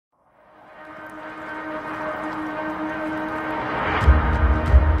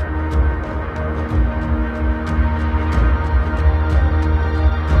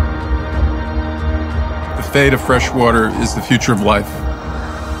fate of fresh water is the future of life.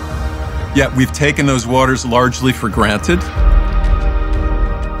 Yet we've taken those waters largely for granted.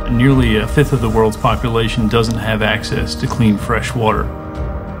 Nearly a fifth of the world's population doesn't have access to clean, fresh water.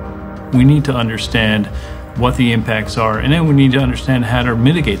 We need to understand what the impacts are, and then we need to understand how to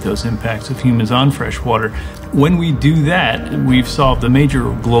mitigate those impacts of humans on fresh water. When we do that, we've solved a major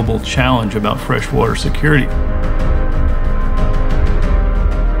global challenge about freshwater security.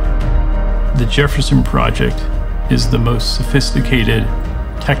 The Jefferson Project is the most sophisticated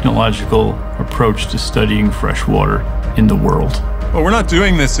technological approach to studying fresh water in the world. Well, we're not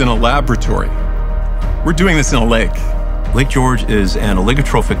doing this in a laboratory. We're doing this in a lake. Lake George is an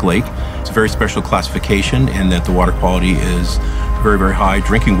oligotrophic lake. It's a very special classification in that the water quality is very, very high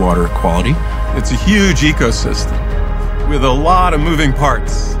drinking water quality. It's a huge ecosystem with a lot of moving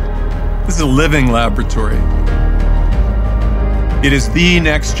parts. This is a living laboratory. It is the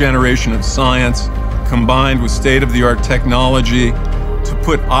next generation of science combined with state-of-the-art technology to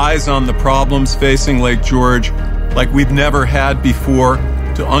put eyes on the problems facing Lake George like we've never had before,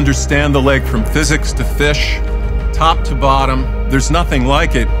 to understand the lake from physics to fish, top to bottom. There's nothing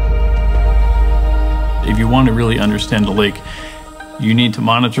like it. If you want to really understand the lake, you need to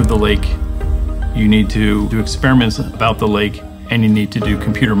monitor the lake, you need to do experiments about the lake, and you need to do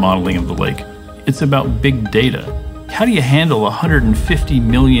computer modeling of the lake. It's about big data. How do you handle 150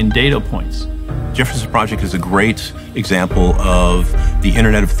 million data points? Jefferson Project is a great example of the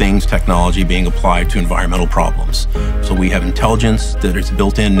Internet of Things technology being applied to environmental problems. So we have intelligence that is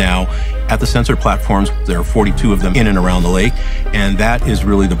built in now at the sensor platforms. There are 42 of them in and around the lake, and that is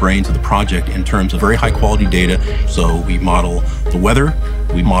really the brains of the project in terms of very high quality data. So we model the weather,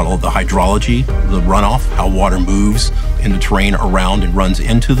 we model the hydrology, the runoff, how water moves in the terrain around and runs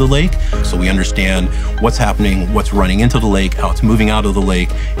into the lake. So we understand what's happening, what's running into the lake, how it's moving out of the lake,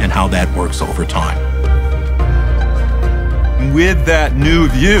 and how that works over time. With that new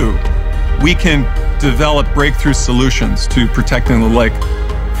view, we can develop breakthrough solutions to protecting the lake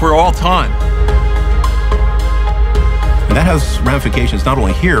for all time. And that has ramifications not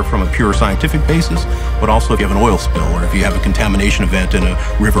only here from a pure scientific basis, but also if you have an oil spill or if you have a contamination event in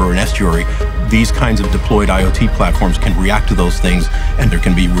a river or an estuary, these kinds of deployed IoT platforms can react to those things and there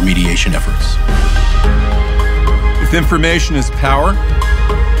can be remediation efforts. If information is power,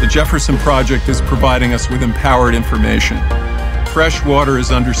 the Jefferson Project is providing us with empowered information. Fresh water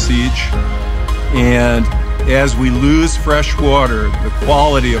is under siege, and as we lose fresh water, the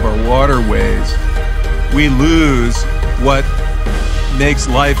quality of our waterways, we lose what makes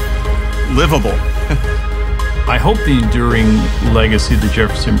life livable. I hope the enduring legacy of the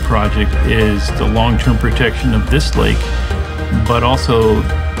Jefferson Project is the long-term protection of this lake, but also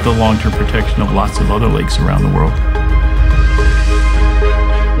the long-term protection of lots of other lakes around the world.